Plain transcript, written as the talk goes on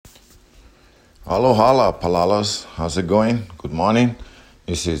Aloha, Palalas. How's it going? Good morning.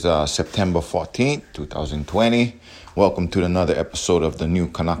 This is September 14th, 2020. Welcome to another episode of the New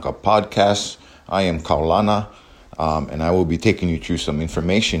Kanaka Podcast. I am Kaulana, and I will be taking you through some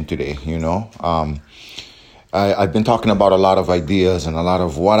information today, I've been talking about a lot of ideas and a lot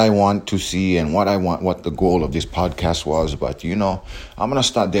of what I want to see and what the goal of this podcast was. But, I'm going to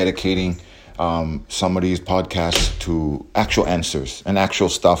start dedicating some of these podcasts to actual answers and actual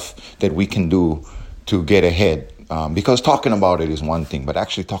stuff that we can do to get ahead. Because talking about it is one thing, but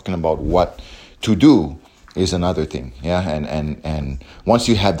actually talking about what to do is another thing. Yeah. And once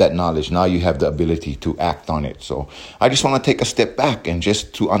you have that knowledge, now you have the ability to act on it. So I just want to take a step back and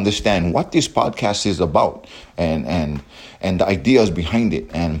just to understand what this podcast is about and the ideas behind it.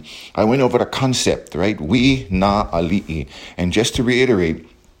 And I went over the concept, right? We na ali'i. And just to reiterate,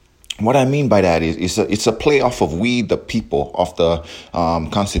 what I mean by that is it's a play off of we, the people of the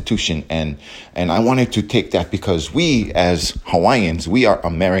Constitution. And I wanted to take that because we as Hawaiians, we are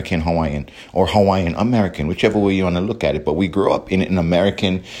American Hawaiian or Hawaiian American, whichever way you want to look at it. But we grew up in an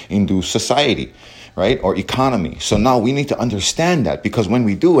American induced society, right? Or economy. So now we need to understand that because when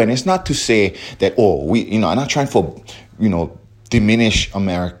we do, and it's not to say that, I'm not trying for, diminish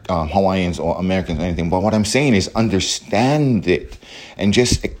Hawaiians or Americans or anything. But what I'm saying is understand it and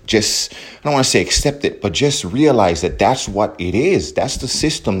just I don't want to say accept it, but just realize that that's what it is. That's the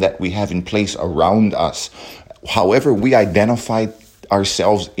system that we have in place around us. However we identify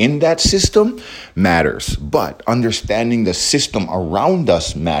ourselves in that system matters, but understanding the system around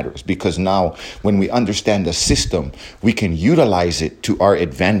us matters because now when we understand the system, we can utilize it to our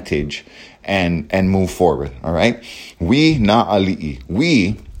advantage and move forward. All right. We na ali'i.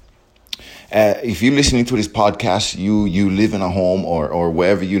 We, if you're listening to this podcast, you live in a home or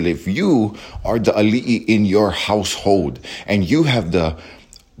wherever you live, you are the ali'i in your household and you have the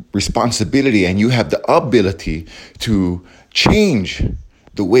responsibility and you have the ability to change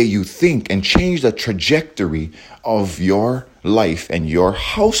the way you think and change the trajectory of your life and your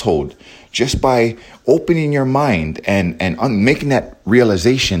household just by opening your mind and making that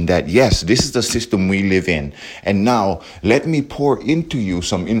realization that, yes, this is the system we live in. And now let me pour into you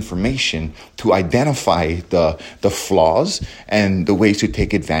some information to identify the flaws and the ways to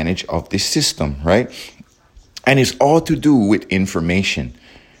take advantage of this system, right? And it's all to do with information,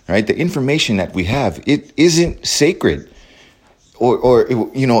 right? The information that we have, it isn't sacred. Or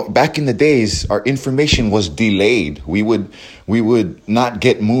back in the days, our information was delayed. We would not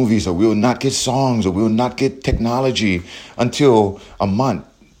get movies, or we would not get songs, or we would not get technology until a month,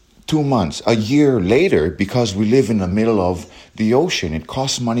 2 months, a year later, because we live in the middle of the ocean. It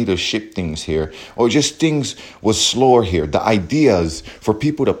costs money to ship things here, or just things was slower here. The ideas for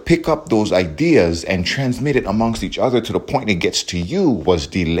people to pick up those ideas and transmit it amongst each other to the point it gets to you was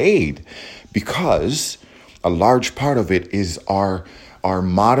delayed because a large part of it is our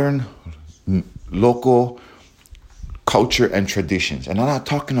modern local culture and traditions. And I'm not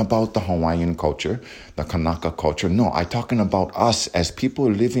talking about the Hawaiian culture, the Kanaka culture. No, I'm talking about us as people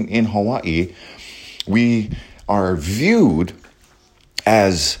living in Hawaii. We are viewed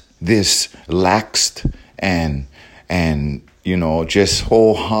as this laxed and just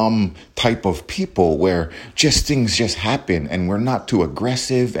ho-hum type of people where just things just happen and we're not too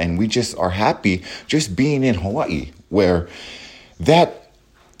aggressive and we just are happy just being in Hawaii, where that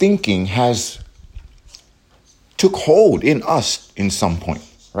thinking has took hold in us in some point,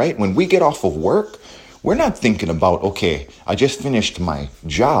 right? When we get off of work, we're not thinking about, okay, I just finished my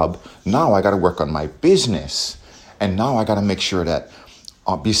job. Now I got to work on my business. And now I got to make sure that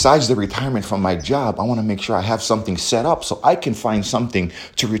besides the retirement from my job, I want to make sure I have something set up so I can find something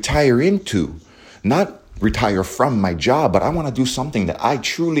to retire into. Not retire from my job, but I want to do something that I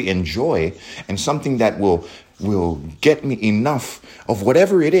truly enjoy and something that will get me enough of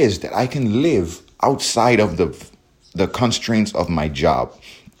whatever it is that I can live outside of the constraints of my job.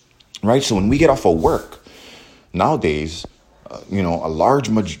 Right? So when we get off of work, nowadays, a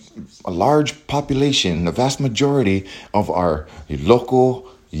large population, the vast majority of our local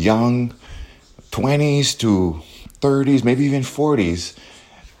young 20s to 30s, maybe even 40s,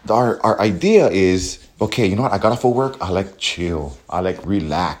 our idea is, okay, you know what? I got off of work. I like chill. I like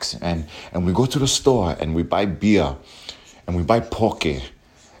relax. And we go to the store and we buy beer and we buy poke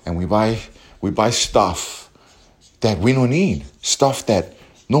and we buy stuff that we don't need, stuff that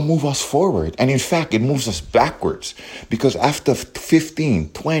don't move us forward. And in fact, it moves us backwards because after 15,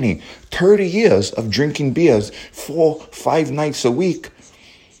 20, 30 years of drinking beers 4-5 nights a week,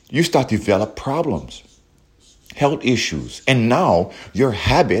 you start to develop problems, health issues. And now your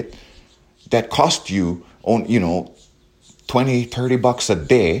habit that cost you, 20, 30 bucks a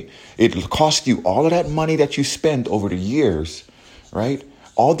day, it'll cost you all of that money that you spent over the years, right?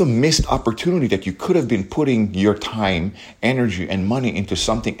 All the missed opportunity that you could have been putting your time, energy, and money into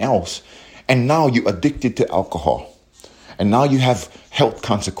something else. And now you're addicted to alcohol. And now you have health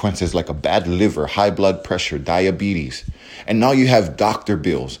consequences like a bad liver, high blood pressure, diabetes. And now you have doctor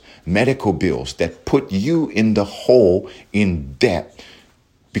bills, medical bills that put you in the hole in debt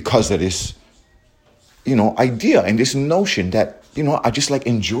because of this, idea and this notion that, I just like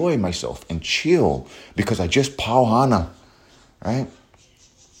enjoy myself and chill because I just pauhana, right?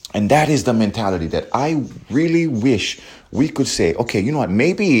 And that is the mentality that I really wish we could say, okay, you know what,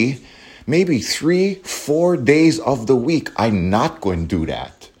 maybe 3-4 days of the week, I'm not going to do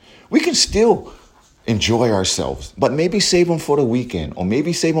that. We can still enjoy ourselves, but maybe save them for the weekend, or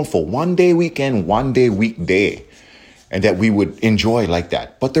maybe save them for 1 day weekend, 1 day weekday, and that we would enjoy like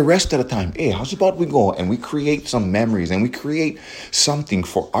that. But the rest of the time, hey, how's about we go and we create some memories and we create something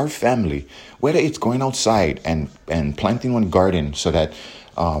for our family, whether it's going outside and planting one garden so that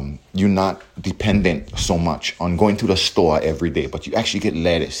you're not dependent so much on going to the store every day, but you actually get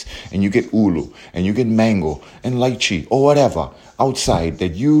lettuce and you get ulu and you get mango and lychee or whatever outside,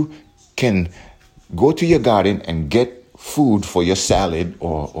 that you can go to your garden and get food for your salad,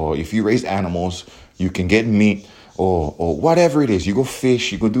 or if you raise animals, you can get meat or whatever it is. You go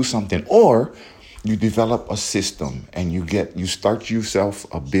fish, you go do something, or you develop a system and you start yourself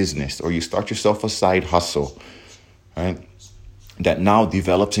a business, or you start yourself a side hustle, right? That now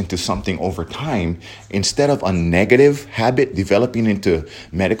develops into something over time. Instead of a negative habit developing into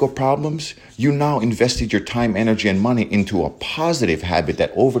medical problems, you now invested your time, energy, and money into a positive habit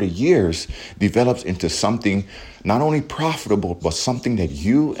that over the years develops into something not only profitable, but something that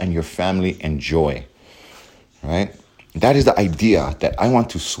you and your family enjoy, right? That is the idea that I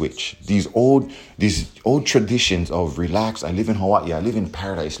want to switch. These old traditions of relax, I live in Hawaii, I live in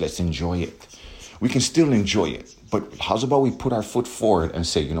paradise, let's enjoy it. We can still enjoy it. But how's about we put our foot forward and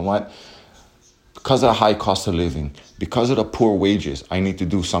say, you know what? Because of the high cost of living, because of the poor wages, I need to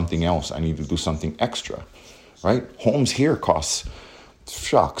do something else. I need to do something extra, right? Homes here cost,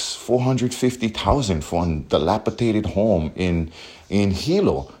 $450,000 for a dilapidated home in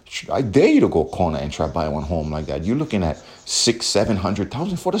Hilo. I dare you to go Kona and try to buy one home like that. You're looking at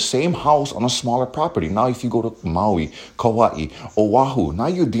 $600,000-$700,000 for the same house on a smaller property. Now, if you go to Maui, Kauai, Oahu, now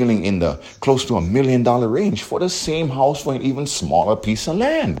you're dealing in the close to $1 million range for the same house for an even smaller piece of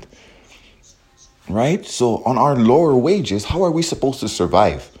land, right? So on our lower wages, how are we supposed to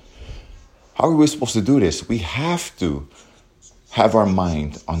survive? How are we supposed to do this? We have to have our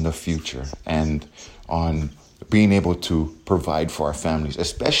mind on the future and on being able to provide for our families,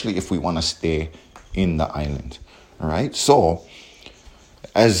 especially if we want to stay in the island. All right. So,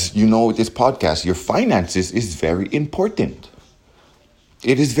 as you know, with this podcast, your finances is very important.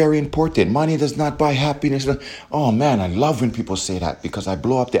 It is very important. Money does not buy happiness. Oh man, I love when people say that, because I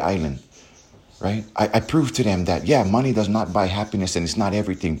blow up the island. Right? I prove to them that, yeah, money does not buy happiness and it's not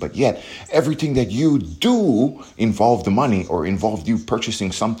everything. But yet, everything that you do involve the money, or involve you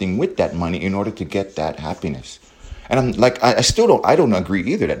purchasing something with that money in order to get that happiness. And I'm like, I don't agree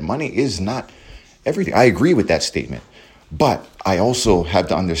either that money is not everything. I agree with that statement. But I also have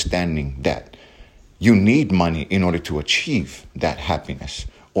the understanding that you need money in order to achieve that happiness,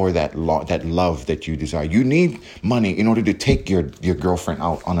 or that love that you desire. You need money in order to take your girlfriend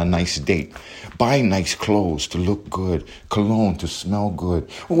out on a nice date, buy nice clothes to look good, cologne to smell good,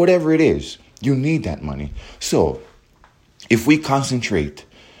 or whatever it is. You need that money. So if we concentrate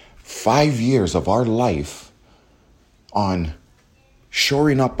 5 years of our life on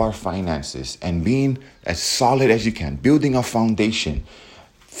shoring up our finances and being as solid as you can, building a foundation,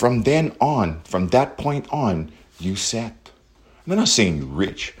 from that point on, you set. I'm not saying you're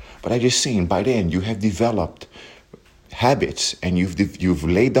rich, but I'm just saying by then you have developed habits and you've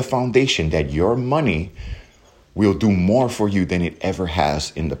laid the foundation that your money will do more for you than it ever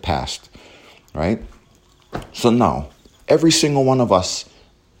has in the past, right? So now, every single one of us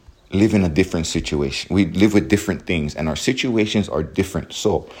live in a different situation. We live with different things, and our situations are different.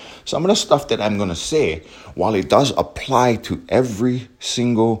 So some of the stuff that I'm going to say, while it does apply to every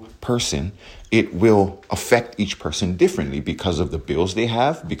single person, it will affect each person differently because of the bills they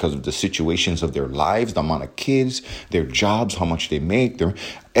have, because of the situations of their lives, the amount of kids, their jobs, how much they make.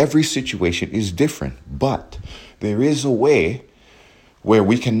 Every situation is different. But there is a way where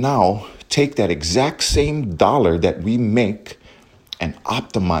we can now take that exact same dollar that we make and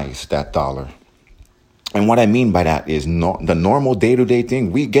optimize that dollar. And what I mean by that is the normal day-to-day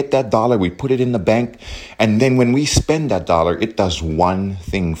thing. We get that dollar, we put it in the bank, and then when we spend that dollar, it does one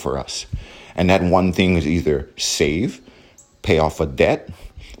thing for us. And that one thing is either save, pay off a debt,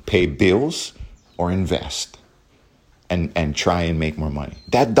 pay bills, or invest and try and make more money.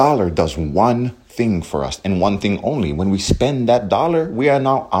 That dollar does one thing for us and one thing only. When we spend that dollar, we are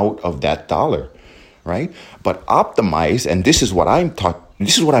now out of that dollar, right? But optimize, and this is what I'm taught.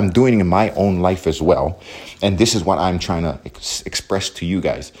 This is what I'm doing in my own life as well. And this is what I'm trying to express to you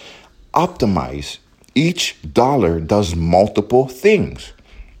guys. Optimize. Each dollar does multiple things.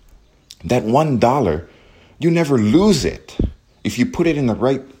 That $1, you never lose it. If you put it in the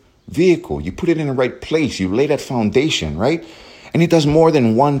right vehicle, you put it in the right place, you lay that foundation, right? And it does more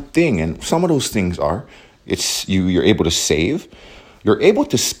than one thing. And some of those things are, you're able to save. You're able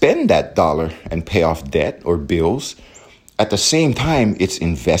to spend that dollar and pay off debt or bills. At the same time, it's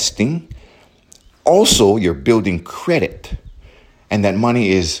investing. Also, you're building credit. And that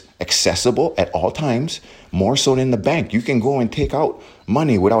money is accessible at all times, more so than the bank. You can go and take out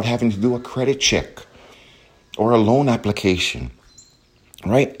money without having to do a credit check or a loan application,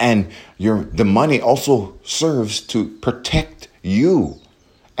 right? And the money also serves to protect you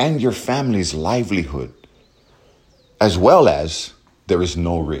and your family's livelihood, as well as there is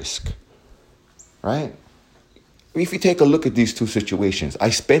no risk, right? If you take a look at these two situations, I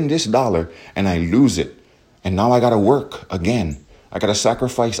spend this dollar and I lose it. And now I got to work again. I got to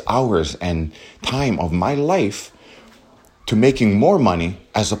sacrifice hours and time of my life to making more money,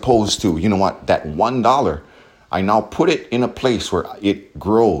 as opposed to, you know what, that $1, I now put it in a place where it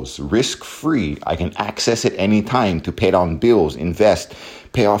grows risk-free. I can access it anytime to pay down bills, invest,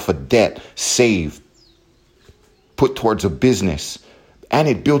 pay off a debt, save, put towards a business. And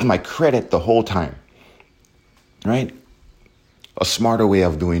it builds my credit the whole time, right? A smarter way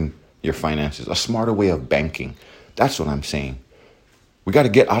of doing your finances, a smarter way of banking. That's what I'm saying. We got to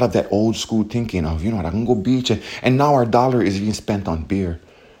get out of that old school thinking of, you know what, I can go beach. And now our dollar is being spent on beer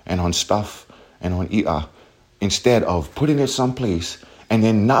and on stuff and on instead of putting it someplace and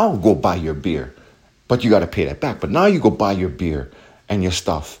then now go buy your beer. But you got to pay that back. But now you go buy your beer and your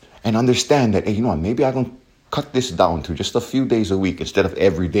stuff and understand that, hey, you know what, maybe I can cut this down to just a few days a week instead of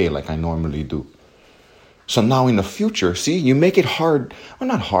every day like I normally do. So now in the future, see, you make it hard, well,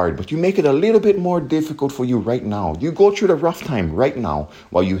 not hard, but you make it a little bit more difficult for you right now. You go through the rough time right now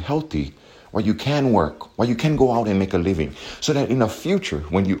while you're healthy, while you can work, while you can go out and make a living. So that in the future,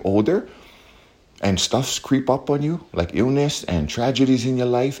 when you're older and stuffs creep up on you, like illness and tragedies in your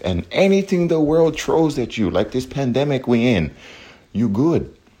life and anything the world throws at you, like this pandemic we're in, you're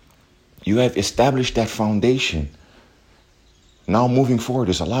good. You have established that foundation. Now moving forward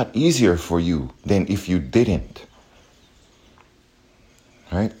is a lot easier for you than if you didn't.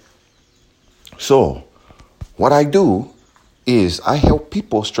 Right? So, what I do is I help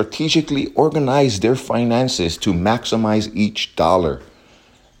people strategically organize their finances to maximize each dollar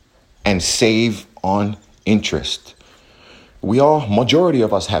and save on interest. Majority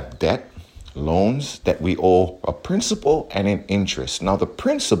of us have debt, loans that we owe a principal and an interest. Now, the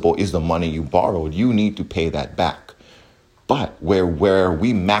principal is the money you borrowed. You need to pay that back. But where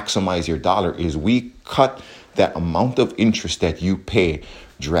we maximize your dollar is we cut that amount of interest that you pay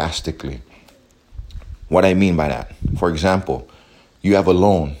drastically. What I mean by that, for example, you have a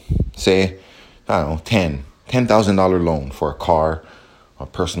loan, say, I don't know, $10,000 loan for a car, a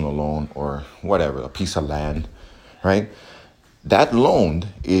personal loan, or whatever, a piece of land, right? That loan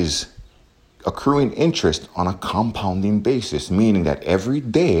is accruing interest on a compounding basis, meaning that every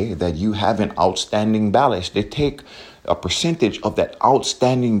day that you have an outstanding balance, they take a percentage of that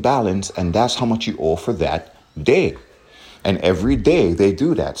outstanding balance, and that's how much you owe for that day. And every day they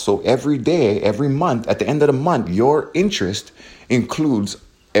do that. So every day, every month, at the end of the month, your interest includes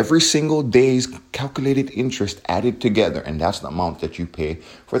every single day's calculated interest added together. And that's the amount that you pay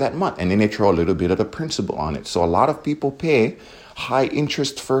for that month. And then they throw a little bit of the principal on it. So a lot of people pay high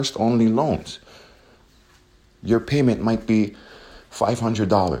interest first only loans. Your payment might be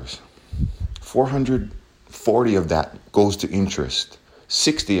 $500. 440 of that goes to interest.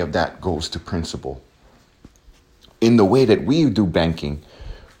 60 of that goes to principal. In the way that we do banking,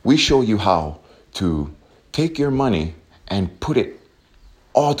 we show you how to take your money and put it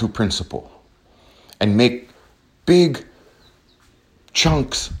all to principal and make big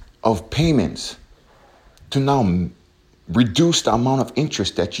chunks of payments to now reduce the amount of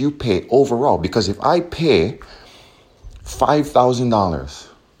interest that you pay overall. Because if I pay $5,000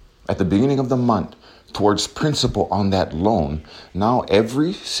 at the beginning of the month towards principal on that loan, now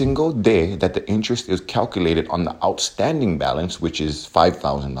every single day that the interest is calculated on the outstanding balance, which is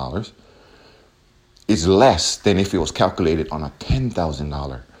 $5,000, is less than if it was calculated on a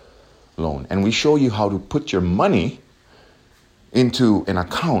 $10,000 loan. And we show you how to put your money into an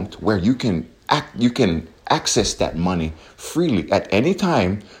account where you can access that money freely at any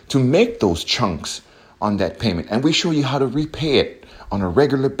time to make those chunks on that payment. And we show you how to repay it on a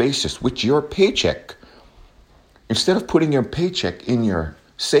regular basis with your paycheck. Instead of putting your paycheck in your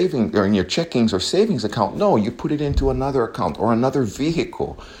saving or in your checkings or savings account, no, you put it into another account or another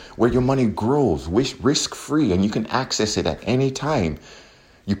vehicle where your money grows risk-free and you can access it at any time.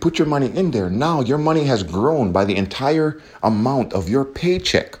 You put your money in there. Now your money has grown by the entire amount of your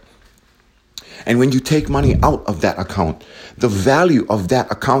paycheck. And when you take money out of that account, the value of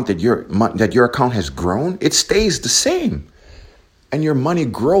that account that your account has grown, it stays the same. And your money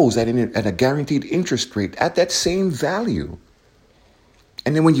grows at a guaranteed interest rate at that same value.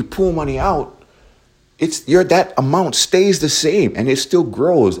 And then when you pull money out, that amount stays the same and it still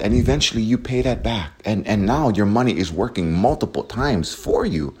grows, and eventually you pay that back. And now your money is working multiple times for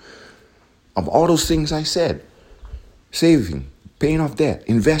you. Of all those things I said, saving, paying off debt,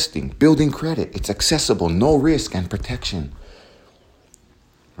 investing, building credit, it's accessible, no risk and protection.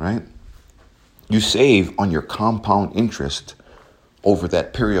 Right? You save on your compound interest over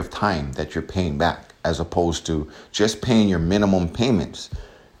that period of time that you're paying back, as opposed to just paying your minimum payments.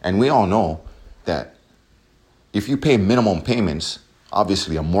 And we all know that if you pay minimum payments,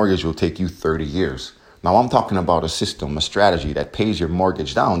 obviously a mortgage will take you 30 years. Now I'm talking about a system, a strategy that pays your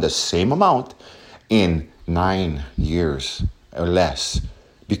mortgage down the same amount in 9 years or less,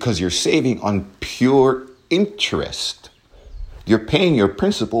 because you're saving on pure interest. You're paying your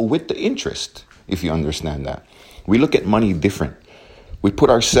principal with the interest, if you understand that. We look at money different. We put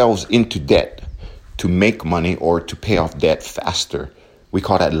ourselves into debt to make money or to pay off debt faster. We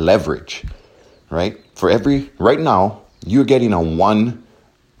call that leverage, right? Right now, you're getting a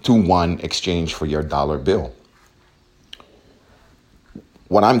 1-to-1 exchange for your dollar bill.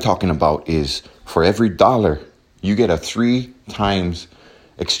 What I'm talking about is for every dollar, you get a 3 times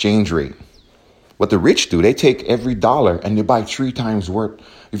exchange rate. What the rich do, they take every dollar and they buy 3 times worth.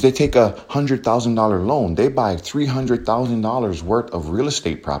 If they take a $100,000 loan, they buy $300,000 worth of real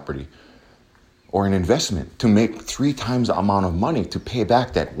estate property or an investment to make 3 times the amount of money to pay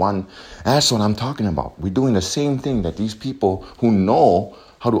back that one. That's what I'm talking about. We're doing the same thing that these people who know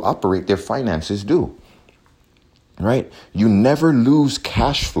how to operate their finances do. Right? You never lose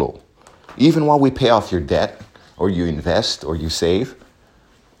cash flow. Even while we pay off your debt or you invest or you save.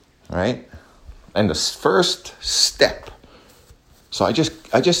 Right? And the first step. So I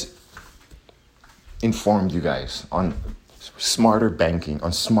just informed you guys on smarter banking,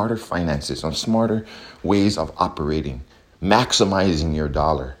 on smarter finances, on smarter ways of operating, maximizing your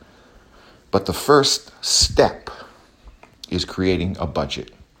dollar. But the first step is creating a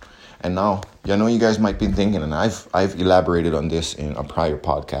budget. And now, I know you guys might be thinking, and I've elaborated on this in a prior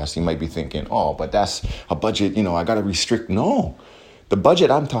podcast. You might be thinking, oh, but that's a budget, I got to restrict. No. The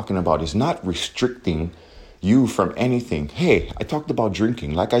budget I'm talking about is not restricting you from anything. Hey, I talked about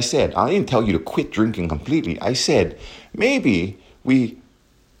drinking. Like I said, I didn't tell you to quit drinking completely. I said, maybe we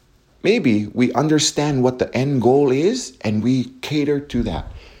understand what the end goal is and we cater to that.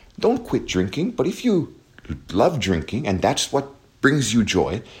 Don't quit drinking. But if you love drinking and that's what brings you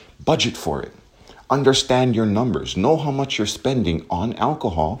joy, budget for it. Understand your numbers. Know how much you're spending on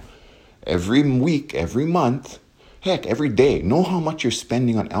alcohol every week, every month. Heck, every day. Know how much you're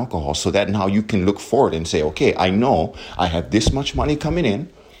spending on alcohol so that now you can look forward and say, okay, I know I have this much money coming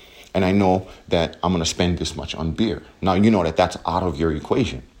in and I know that I'm going to spend this much on beer. Now, you know that that's out of your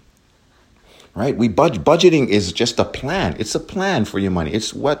equation, right? Budgeting is just a plan. It's a plan for your money.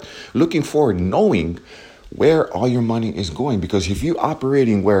 It's looking forward, knowing where all your money is going. Because if you're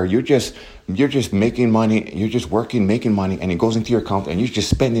operating where you're just making money, you're just working, making money, and it goes into your account and you're just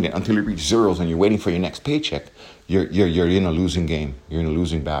spending it until you reach zeros and you're waiting for your next paycheck, you're in a losing game. You're in a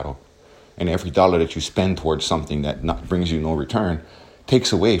losing battle. And every dollar that you spend towards something that brings you no return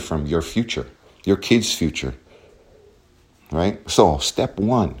takes away from your future, your kids' future, right? So step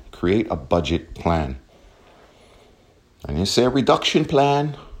 1, create a budget plan. And it's a reduction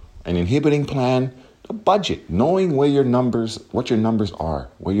plan, an inhibiting plan, a budget, knowing what your numbers are,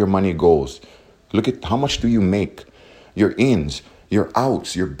 where your money goes. Look at how much do you make, your ins, your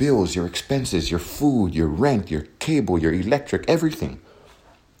outs, your bills, your expenses, your food, your rent, your cable, your electric, everything.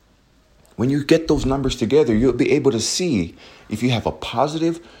 When you get those numbers together, you'll be able to see if you have a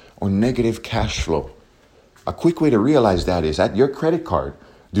positive or negative cash flow. A quick way to realize that is at your credit card.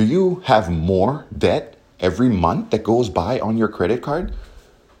 Do you have more debt every month that goes by on your credit card?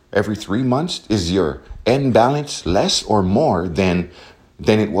 Every 3 months? Is your end balance less or more than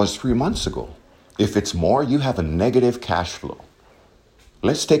it was 3 months ago? If it's more, you have a negative cash flow.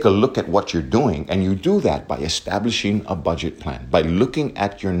 Let's take a look at what you're doing. And you do that by establishing a budget plan, by looking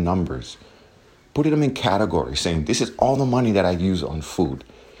at your numbers. Put them in categories, saying this is all the money that I use on food.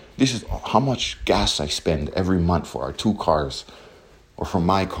 This is how much gas I spend every month for our 2 cars or for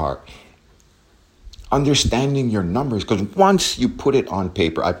my car. Understanding your numbers, because once you put it on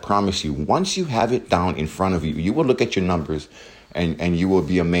paper, I promise you, once you have it down in front of you, you will look at your numbers and you will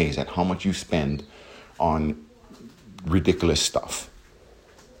be amazed at how much you spend on ridiculous stuff.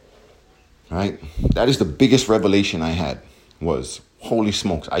 Right? That is the biggest revelation I had was, holy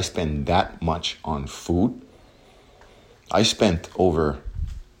smokes, I spend that much on food. I spent over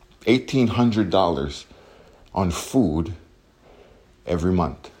 $1,800 on food every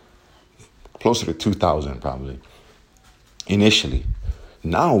month. Closer to $2,000 probably initially.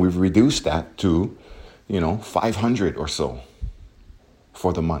 Now we've reduced that to, $500 or so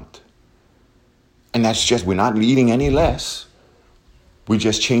for the month. And that's just, we're not eating any less. We're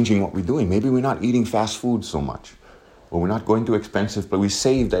just changing what we're doing. Maybe we're not eating fast food so much, or we're not going to expensive, but we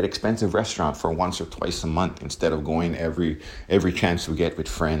save that expensive restaurant for once or twice a month instead of going every chance we get with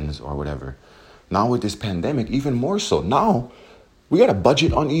friends or whatever. Now with this pandemic, even more so. Now we got a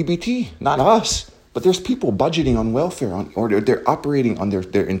budget on EBT, not us, but there's people budgeting on welfare, or they're operating on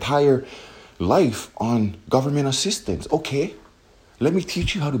their entire life on government assistance. Okay, let me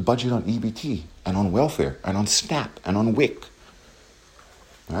teach you how to budget on EBT and on welfare and on SNAP and on WIC.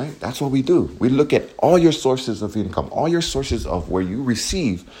 Right? That's what we do. We look at all your sources of income, all your sources of where you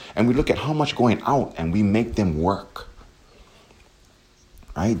receive, and we look at how much going out and we make them work.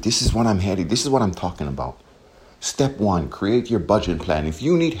 Right? This is what I'm heading. This is what I'm talking about. Step 1, create your budget plan. If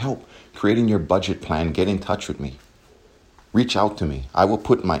you need help creating your budget plan, get in touch with me. Reach out to me. I will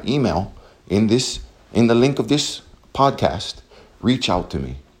put my email in the link of this podcast. Reach out to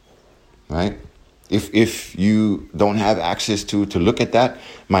me. Right? If you don't have access to look at that,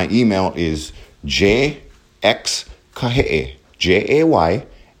 my email is jxkahee,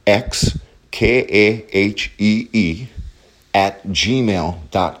 JAYXKAHEE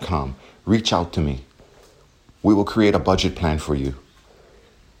 @gmail.com. Reach out to me. We will create a budget plan for you.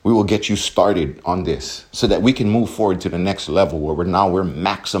 We will get you started on this so that we can move forward to the next level where we're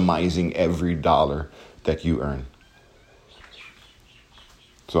maximizing every dollar that you earn.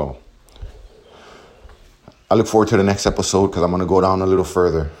 So I look forward to the next episode, because I'm going to go down a little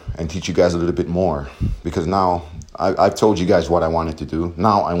further and teach you guys a little bit more, because now I've told you guys what I wanted to do.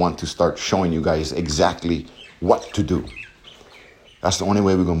 Now I want to start showing you guys exactly what to do. That's the only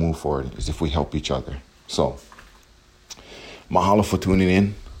way we're going to move forward, is if we help each other. So mahalo for tuning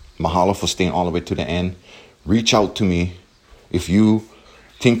in. Mahalo for staying all the way to the end. Reach out to me if you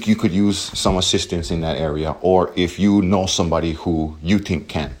think you could use some assistance in that area, or if you know somebody who you think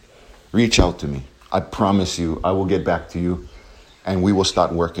can. Reach out to me. I promise you, I will get back to you, and we will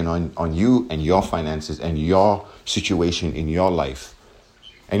start working on you and your finances and your situation in your life.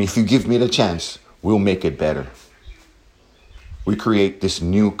 And if you give me the chance, we'll make it better. We create this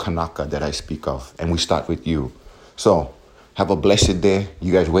new Kanaka that I speak of, and we start with you. So have a blessed day.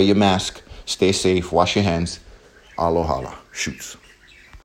 You guys wear your mask, stay safe, wash your hands. Aloha. Shoots.